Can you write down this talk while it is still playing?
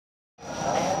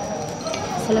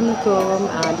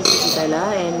Assalamualaikum, this is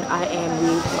Isabella and I am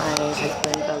with my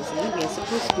husband Fauzi. We are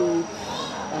supposed to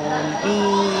be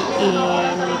in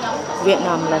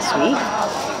Vietnam last week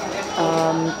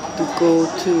to go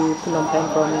to Phnom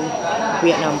Penh from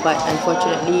Vietnam, but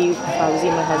unfortunately Fauzi,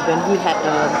 my husband, he had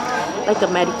like a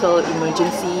medical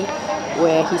emergency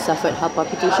where he suffered heart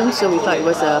palpitations, so we thought it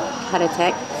was a heart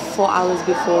attack. 4 hours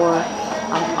before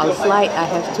our flight, I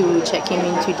have to check him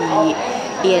into the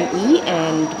A&E,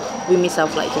 and we missed our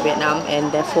flight to Vietnam,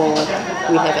 and therefore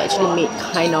we have actually made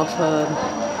kind of a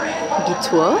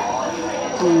detour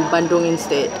to Bandung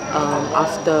instead.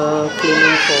 After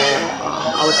claiming for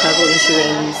our travel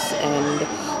insurance and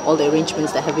all the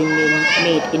arrangements that have been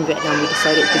made in Vietnam, we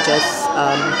decided to just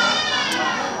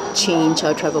change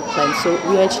our travel plan. So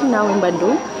we are actually now in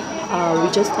Bandung. We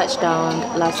just touched down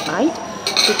last night.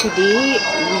 So today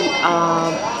we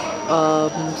are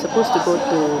supposed to go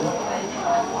to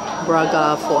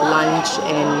Braga for lunch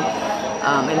and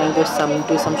then do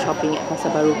some shopping at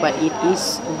Pasar Baru, but it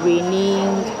is raining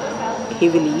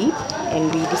heavily and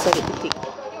we decided to take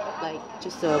like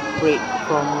just a break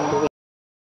from the rain.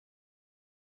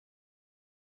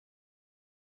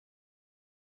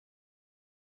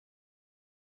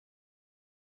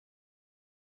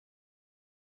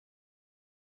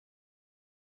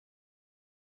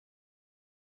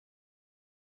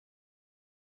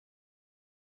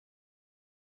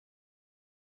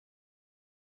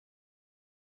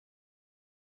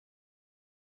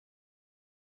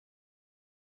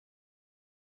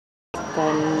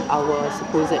 Then our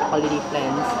supposed holiday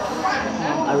plans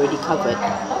are already covered,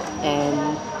 and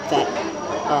that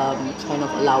kind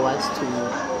of allow us to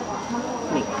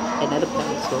make another plan.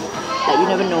 So like you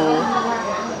never know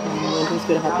when things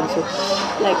gonna happen, so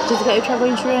like just get your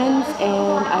travel insurance,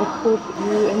 and I hope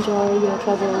you enjoy your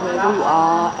travel wherever you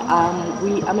are.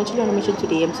 I'm actually on a mission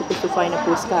today. I'm supposed to find a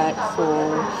postcard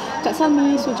for Cant,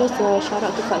 so just a shout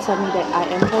out to Cant that I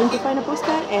am trying to find a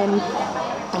postcard, and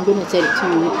I'm going to send it to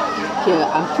you here.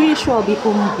 I'm pretty sure I'll be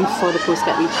home before the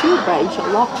postcard reach you, but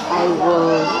inshallah I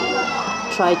will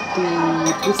try to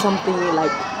do something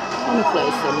like kind of like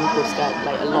sending postcard,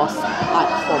 like a lost art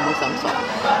form or some sort.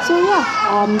 So yeah,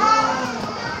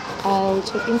 I'll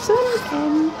check in soon,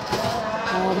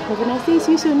 and have a nice day.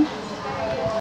 See you soon.